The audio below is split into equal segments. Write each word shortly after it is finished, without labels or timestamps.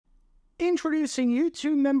Introducing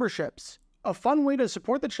YouTube memberships, a fun way to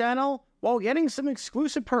support the channel while getting some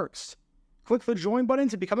exclusive perks. Click the join button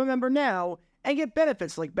to become a member now and get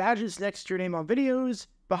benefits like badges next to your name on videos,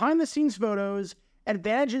 behind-the-scenes photos,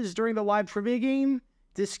 advantages during the live trivia game,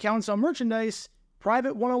 discounts on merchandise,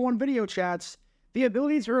 private one-on-one video chats, the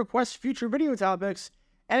ability to request future video topics,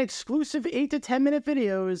 and exclusive 8 to 10 minute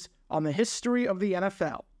videos on the history of the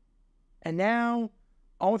NFL. And now,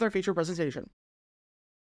 on with our feature presentation.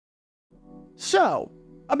 So,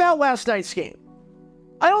 about last night's game.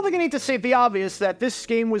 I don't think I need to state the obvious that this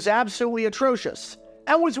game was absolutely atrocious,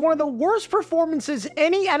 and was one of the worst performances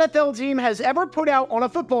any NFL team has ever put out on a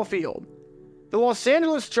football field. The Los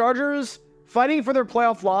Angeles Chargers, fighting for their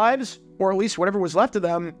playoff lives, or at least whatever was left of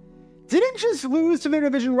them, didn't just lose to their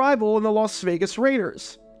division rival in the Las Vegas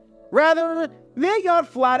Raiders. Rather, they got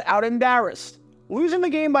flat out embarrassed, losing the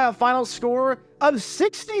game by a final score of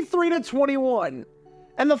 63-21.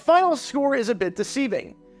 And the final score is a bit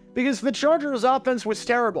deceiving, because the Chargers' offense was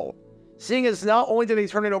terrible, seeing as not only did they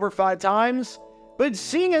turn it over 5 times, but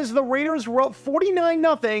seeing as the Raiders were up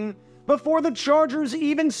 49-0 before the Chargers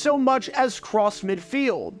even so much as crossed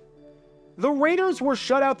midfield. The Raiders were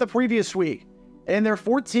shut out the previous week, and in their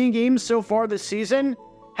 14 games so far this season,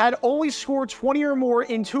 had only scored 20 or more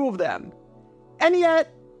in 2 of them. And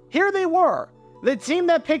yet, here they were, the team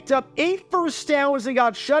that picked up 8 first downs and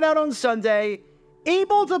got shut out on Sunday,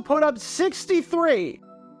 able to put up 63,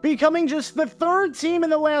 becoming just the 3rd team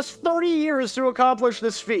in the last 30 years to accomplish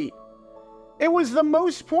this feat. It was the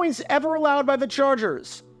most points ever allowed by the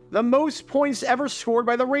Chargers, the most points ever scored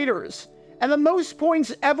by the Raiders, and the most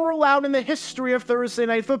points ever allowed in the history of Thursday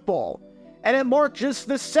Night Football, and it marked just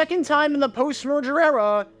the 2nd time in the post-merger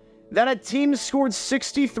era that a team scored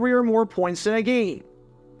 63 or more points in a game.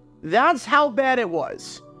 That's how bad it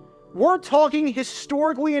was. We're talking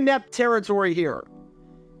historically inept territory here.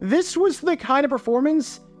 This was the kind of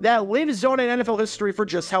performance that lives on in NFL history for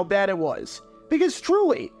just how bad it was. Because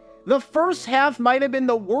truly, the first half might have been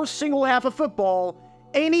the worst single half of football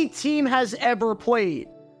any team has ever played.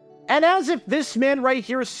 And as if this man right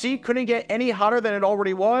here's seat couldn't get any hotter than it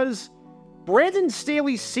already was, Brandon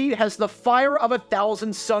Staley's seat has the fire of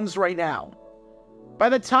 1,000 suns right now. By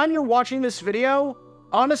the time you're watching this video,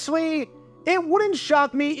 honestly, it wouldn't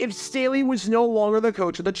shock me if Staley was no longer the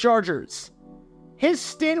coach of the Chargers. His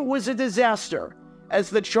stint was a disaster,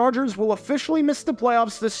 as the Chargers will officially miss the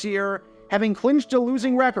playoffs this year, having clinched a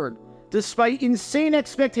losing record, despite insane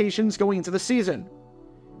expectations going into the season.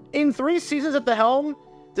 In 3 seasons at the helm,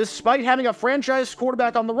 despite having a franchise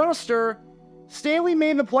quarterback on the roster, Staley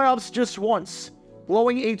made the playoffs just once,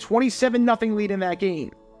 blowing a 27-0 lead in that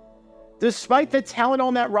game. Despite the talent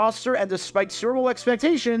on that roster and despite Super Bowl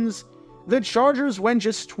expectations, the Chargers went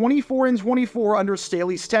just 24-24 under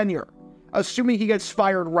Staley's tenure, assuming he gets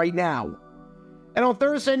fired right now. And on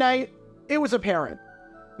Thursday night, it was apparent.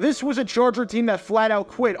 This was a Charger team that flat out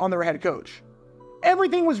quit on their head coach.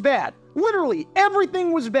 Everything was bad. Literally,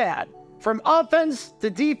 everything was bad. From offense,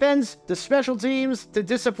 to defense, to special teams, to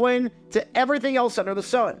discipline, to everything else under the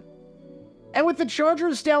sun. And with the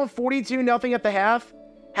Chargers down 42-0 at the half,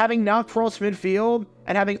 having not crossed midfield,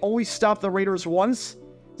 and having only stopped the Raiders once,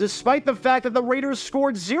 despite the fact that the Raiders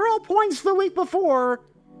scored 0 points the week before,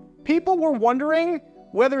 people were wondering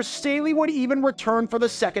whether Staley would even return for the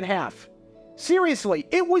second half. Seriously,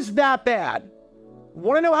 it was that bad.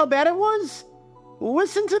 Want to know how bad it was?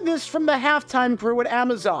 Listen to this from the halftime crew at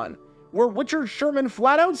Amazon, where Richard Sherman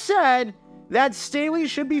flat out said that Staley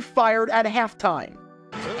should be fired at halftime.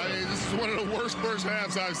 I mean, this is one of the worst first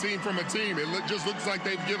halves I've seen from a team. It just looks like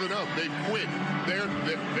they've given up. They've quit.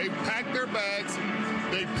 They've packed their bags.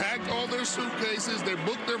 They packed all their suitcases. They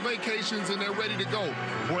booked their vacations, and they're ready to go.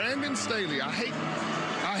 Brandon Staley, I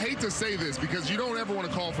hate to say this because you don't ever want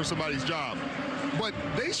to call for somebody's job, but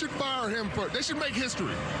they should fire him they should make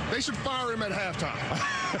history. They should fire him at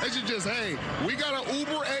halftime. They should just, hey, we got an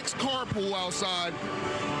Uber X carpool outside,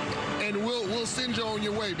 and we'll send you on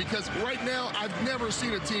your way, because right now I've never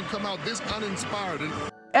seen a team come out this uninspired.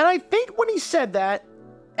 And I think when he said that,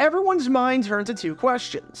 everyone's mind turned to 2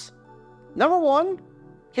 questions. Number 1,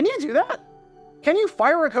 can you do that? Can you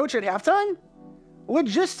fire a coach at halftime?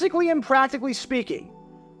 Logistically and practically speaking,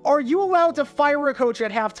 are you allowed to fire a coach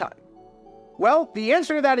at halftime? Well, the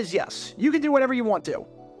answer to that is yes. You can do whatever you want to.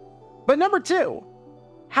 But number 2,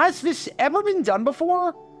 has this ever been done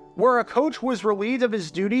before, where a coach was relieved of his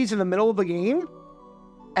duties in the middle of the game?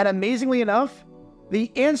 And amazingly enough,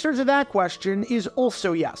 the answer to that question is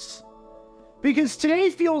also yes. Because today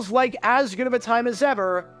feels like as good of a time as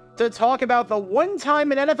ever to talk about the one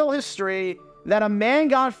time in NFL history that a man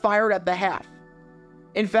got fired at the half.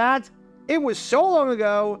 In fact, it was so long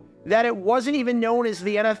ago that it wasn't even known as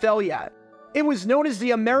the NFL yet. It was known as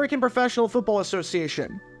the American Professional Football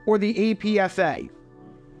Association, or the APFA.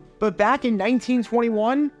 But back in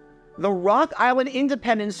 1921, the Rock Island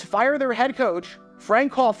Independents fired their head coach,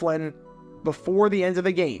 Frank Coughlin, before the end of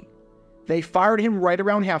the game. They fired him right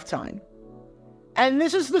around halftime. And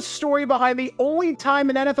this is the story behind the only time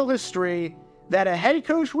in NFL history that a head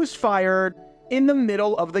coach was fired in the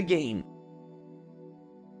middle of the game.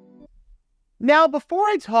 Now, before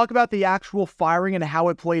I talk about the actual firing and how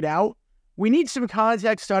it played out, we need some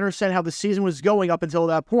context to understand how the season was going up until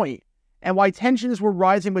that point, and why tensions were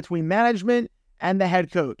rising between management and the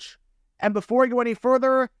head coach. And before I go any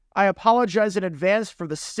further, I apologize in advance for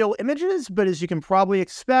the still images, but as you can probably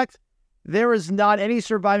expect, there is not any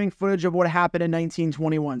surviving footage of what happened in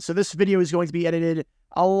 1921. So this video is going to be edited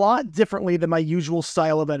a lot differently than my usual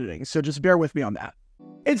style of editing, so just bear with me on that.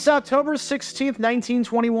 It's October 16th,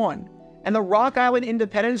 1921, and the Rock Island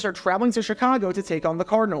Independents are traveling to Chicago to take on the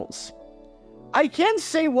Cardinals. I can't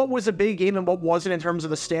say what was a big game and what wasn't in terms of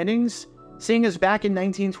the standings, seeing as back in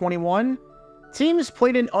 1921, teams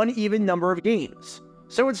played an uneven number of games.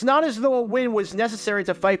 So it's not as though a win was necessary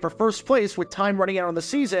to fight for first place with time running out on the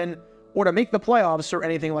season, or to make the playoffs or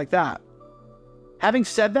anything like that. Having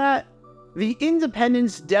said that, the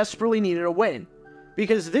Independents desperately needed a win,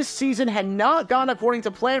 because this season had not gone according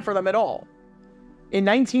to plan for them at all. In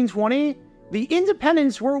 1920, the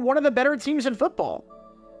Independents were one of the better teams in football.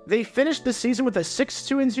 They finished the season with a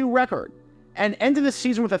 6-2-2 record, and ended the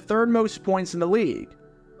season with the third most points in the league.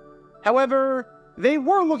 However, they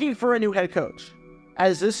were looking for a new head coach,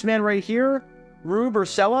 as this man right here, Rube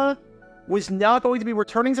Ursella, was not going to be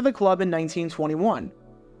returning to the club in 1921.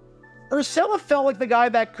 Ursella felt like the guy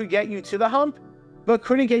that could get you to the hump, but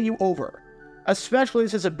couldn't get you over, especially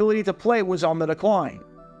as his ability to play was on the decline.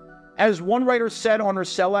 As one writer said on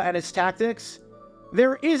Ursella and his tactics,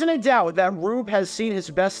 there isn't a doubt that Rube has seen his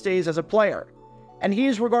best days as a player, and he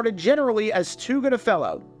is regarded generally as too good a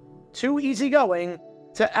fellow, too easygoing,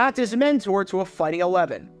 to act as mentor to a fighting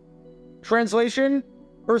 11. Translation,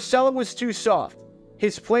 Ursella was too soft,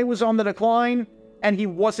 his play was on the decline, and he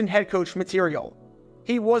wasn't head coach material.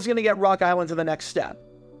 He was going to get Rock Island to the next step.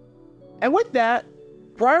 And with that,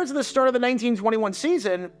 prior to the start of the 1921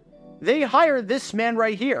 season, they hired this man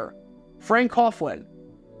right here, Frank Coughlin.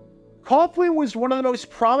 Coughlin was one of the most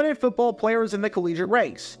prominent football players in the collegiate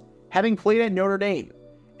ranks, having played at Notre Dame,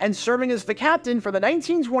 and serving as the captain for the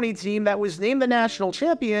 1920 team that was named the national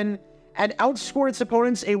champion and outscored its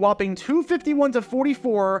opponents a whopping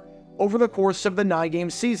 251-44 over the course of the 9-game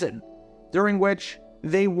season, during which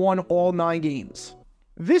they won all 9 games.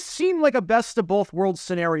 This seemed like a best-of-both-worlds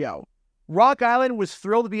scenario. Rock Island was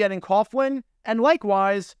thrilled to be getting Coughlin, and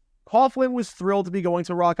likewise, Coughlin was thrilled to be going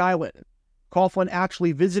to Rock Island. Coughlin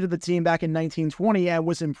actually visited the team back in 1920 and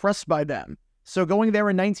was impressed by them, so going there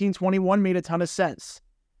in 1921 made a ton of sense.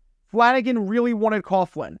 Flanagan really wanted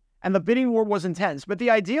Coughlin, and the bidding war was intense, but the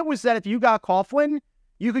idea was that if you got Coughlin,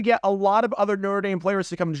 you could get a lot of other Notre Dame players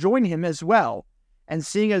to come join him as well. And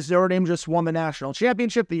seeing as Notre Dame just won the national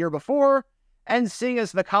championship the year before, and seeing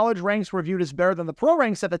as the college ranks were viewed as better than the pro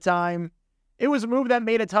ranks at the time, it was a move that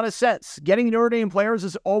made a ton of sense. Getting Notre Dame players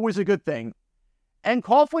is always a good thing. And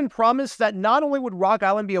Coughlin promised that not only would Rock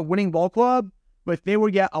Island be a winning ball club, but they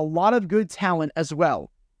would get a lot of good talent as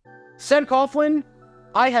well. Said Coughlin,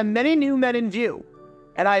 "I have many new men in view,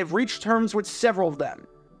 and I have reached terms with several of them.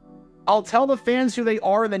 I'll tell the fans who they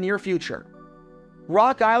are in the near future.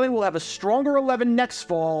 Rock Island will have a stronger 11 next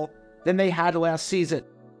fall than they had last season."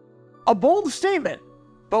 A bold statement,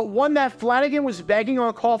 but one that Flanagan was begging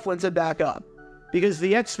on Coughlin to back up, because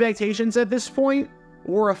the expectations at this point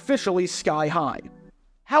were officially sky high.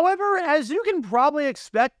 However, as you can probably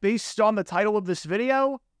expect based on the title of this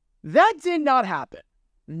video, that did not happen.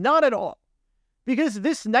 Not at all. Because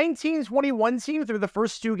this 1921 team through the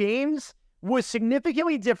first 2 games was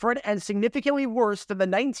significantly different and significantly worse than the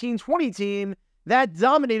 1920 team that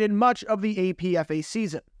dominated much of the APFA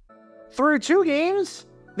season. Through 2 games,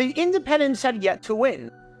 the Independents had yet to win,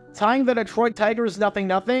 tying the Detroit Tigers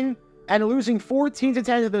 0-0 and losing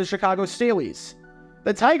 14-10 to the Chicago Staleys.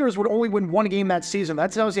 The Tigers would only win 1 game that season.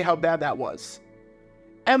 That tells you how bad that was.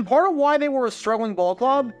 And part of why they were a struggling ball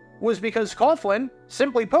club was because Coughlin,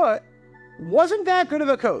 simply put, wasn't that good of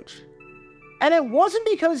a coach. And it wasn't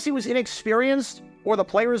because he was inexperienced or the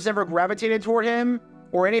players never gravitated toward him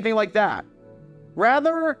or anything like that.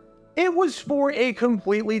 Rather, it was for a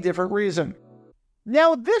completely different reason.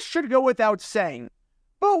 Now, this should go without saying,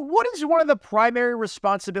 but what is one of the primary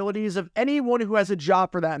responsibilities of anyone who has a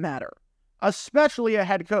job for that matter, especially a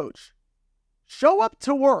head coach? Show up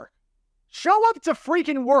to work. Show up to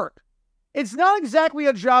freaking work. It's not exactly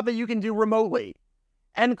a job that you can do remotely.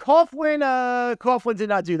 And Coughlin did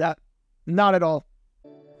not do that. Not at all.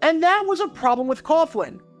 And that was a problem with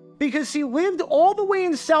Coughlin, because he lived all the way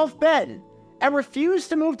in South Bend and refused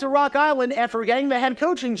to move to Rock Island after getting the head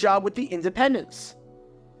coaching job with the Independents.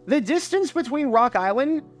 The distance between Rock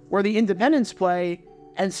Island, where the Independents play,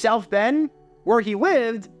 and South Bend, where he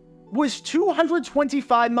lived, was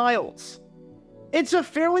 225 miles. It's a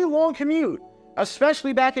fairly long commute,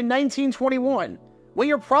 especially back in 1921, when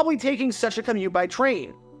you're probably taking such a commute by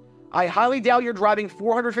train. I highly doubt you're driving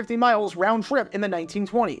 450 miles round trip in the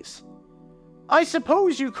 1920s. I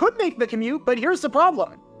suppose you could make the commute, but here's the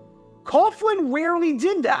problem. Coughlin rarely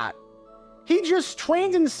did that. He just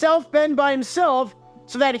trained in South Bend by himself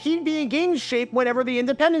so that he'd be in game shape whenever the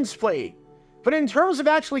Independents played. But in terms of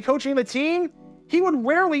actually coaching the team, he would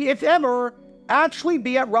rarely, if ever, actually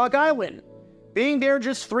be at Rock Island, being there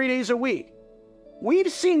just 3 days a week.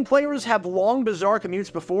 We've seen players have long, bizarre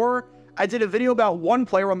commutes before. I did a video about one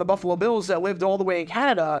player on the Buffalo Bills that lived all the way in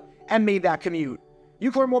Canada and made that commute.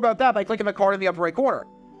 You can learn more about that by clicking the card in the upper right corner.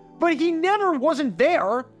 But he never wasn't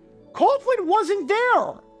there. Coughlin wasn't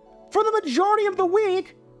there. For the majority of the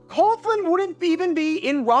week, Coughlin wouldn't even be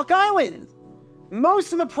in Rock Island.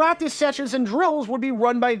 Most of the practice sessions and drills would be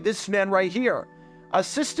run by this man right here,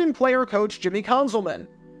 assistant player coach Jimmy Conzelman,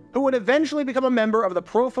 who would eventually become a member of the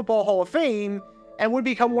Pro Football Hall of Fame and would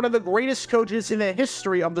become one of the greatest coaches in the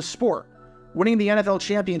history of the sport, winning the NFL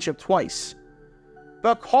championship twice.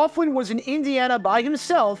 But Coughlin was in Indiana by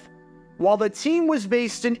himself, while the team was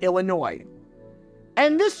based in Illinois.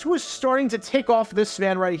 And this was starting to tick off this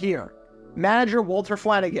man right here, manager Walter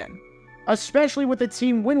Flanagan, especially with the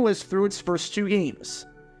team winless through its first 2 games.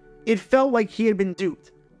 It felt like he had been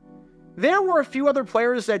duped. There were a few other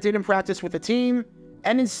players that didn't practice with the team,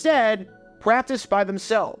 and instead practiced by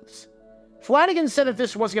themselves. Flanagan said that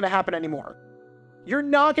this wasn't going to happen anymore. You're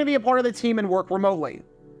not going to be a part of the team and work remotely.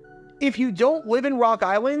 If you don't live in Rock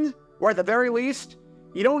Island, or at the very least,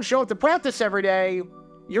 you don't show up to practice every day,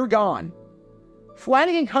 you're gone.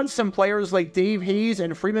 Flanagan cut some players like Dave Hayes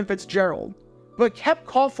and Freeman Fitzgerald, but kept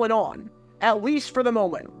Coughlin on, at least for the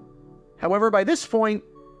moment. However, by this point,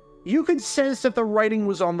 you could sense that the writing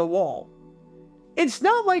was on the wall. It's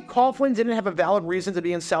not like Coughlin didn't have a valid reason to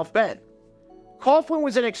be in South Bend. Coughlin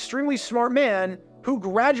was an extremely smart man who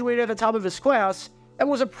graduated at the top of his class and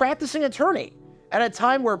was a practicing attorney at a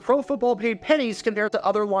time where pro football paid pennies compared to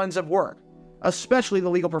other lines of work, especially the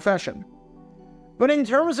legal profession. But in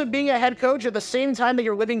terms of being a head coach at the same time that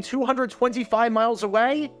you're living 225 miles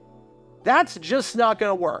away, that's just not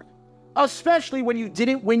going to work, especially when you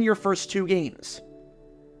didn't win your first 2 games.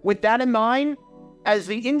 With that in mind, as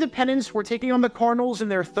the Independents were taking on the Cardinals in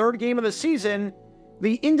their 3rd game of the season,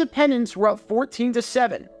 the Independents were up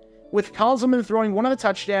 14-7, with Conzelman throwing one of the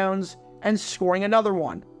touchdowns and scoring another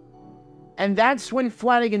one. And that's when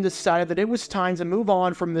Flanagan decided that it was time to move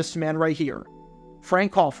on from this man right here,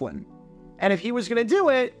 Frank Coughlin. And if he was going to do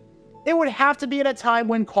it, it would have to be at a time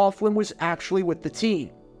when Coughlin was actually with the team.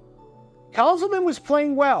 Conzelman was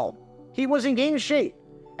playing well, he was in game shape,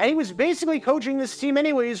 and he was basically coaching this team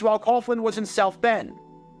anyways while Coughlin was in South Bend.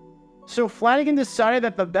 So Flanagan decided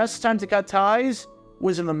that the best time to cut ties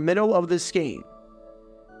was in the middle of this game.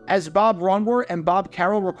 As Bob Ronwart and Bob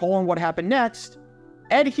Carroll recall on what happened next,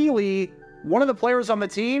 Ed Healy, one of the players on the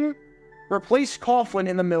team, replaced Coughlin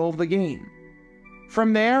in the middle of the game.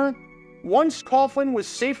 From there, once Coughlin was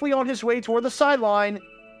safely on his way toward the sideline,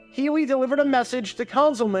 Healy delivered a message to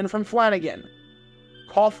Conzelman from Flanagan.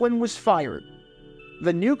 Coughlin was fired.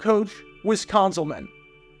 The new coach was Conzelman.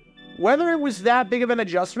 Whether it was that big of an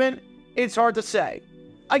adjustment, it's hard to say.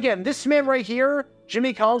 Again, this man right here,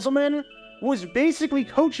 Jimmy Conzelman, was basically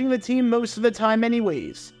coaching the team most of the time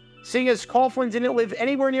anyways, seeing as Coughlin didn't live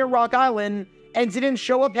anywhere near Rock Island and didn't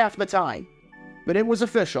show up half the time. But it was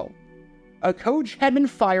official. A coach had been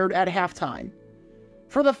fired at halftime.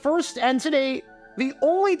 For the first and to date, the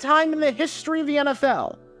only time in the history of the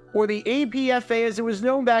NFL, or the APFA as it was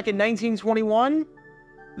known back in 1921,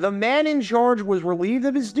 the man in charge was relieved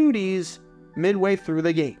of his duties midway through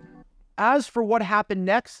the game. As for what happened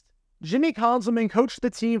next, Jimmy Conzelman coached the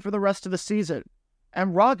team for the rest of the season,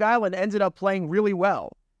 and Rock Island ended up playing really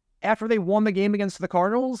well. After they won the game against the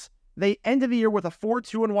Cardinals, they ended the year with a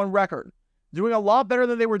 4-2-1 record, doing a lot better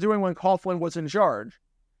than they were doing when Coughlin was in charge.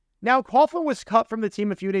 Now, Coughlin was cut from the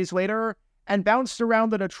team a few days later and bounced around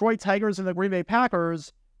the Detroit Tigers and the Green Bay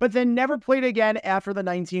Packers, but then never played again after the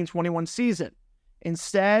 1921 season,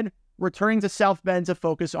 instead returning to South Bend to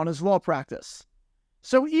focus on his law practice.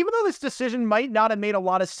 So even though this decision might not have made a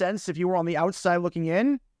lot of sense if you were on the outside looking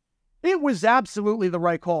in, it was absolutely the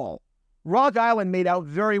right call. Rock Island made out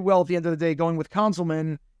very well at the end of the day going with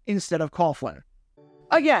Conzelman instead of Coughlin.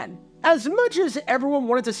 Again, as much as everyone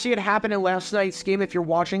wanted to see it happen in last night's game, if you're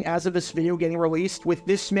watching as of this video getting released, with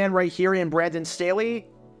this man right here in Brandon Staley,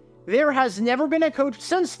 there has never been a coach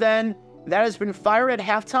since then that has been fired at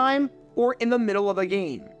halftime or in the middle of a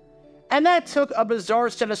game. And that took a bizarre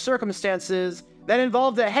set of circumstances that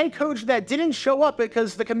involved a head coach that didn't show up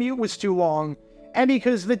because the commute was too long and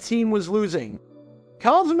because the team was losing.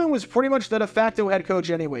 Conzelman was pretty much the de facto head coach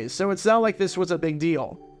anyways, so it's not like this was a big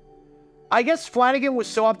deal. I guess Flanagan was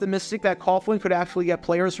so optimistic that Coughlin could actually get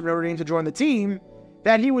players from Notre Dame to join the team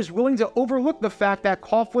that he was willing to overlook the fact that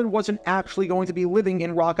Coughlin wasn't actually going to be living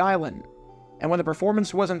in Rock Island. And when the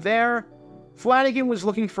performance wasn't there, Flanagan was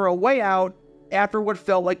looking for a way out after what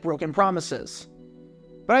felt like broken promises.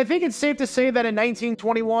 But I think it's safe to say that in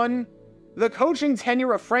 1921, the coaching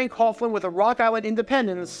tenure of Frank Coughlin with the Rock Island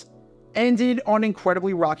Independence ended on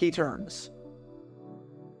incredibly rocky terms.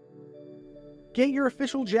 Get your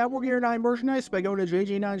official Jaguar Gear 9 merchandise by going to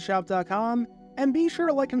jj9shop.com, and be sure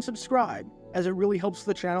to like and subscribe, as it really helps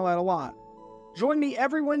the channel out a lot. Join me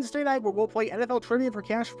every Wednesday night where we'll play NFL Trivia for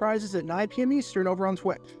cash prizes at 9 p.m. Eastern over on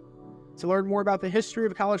Twitch. To learn more about the history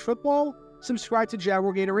of college football, subscribe to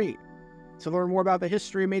Jaguar Gator 8. To learn more about the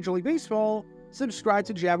history of Major League Baseball, subscribe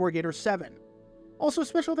to Jaguar Gator 7. Also,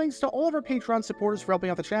 special thanks to all of our Patreon supporters for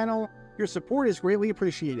helping out the channel. Your support is greatly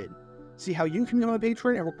appreciated. See how you can become a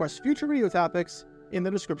patron and request future video topics in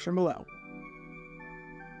the description below.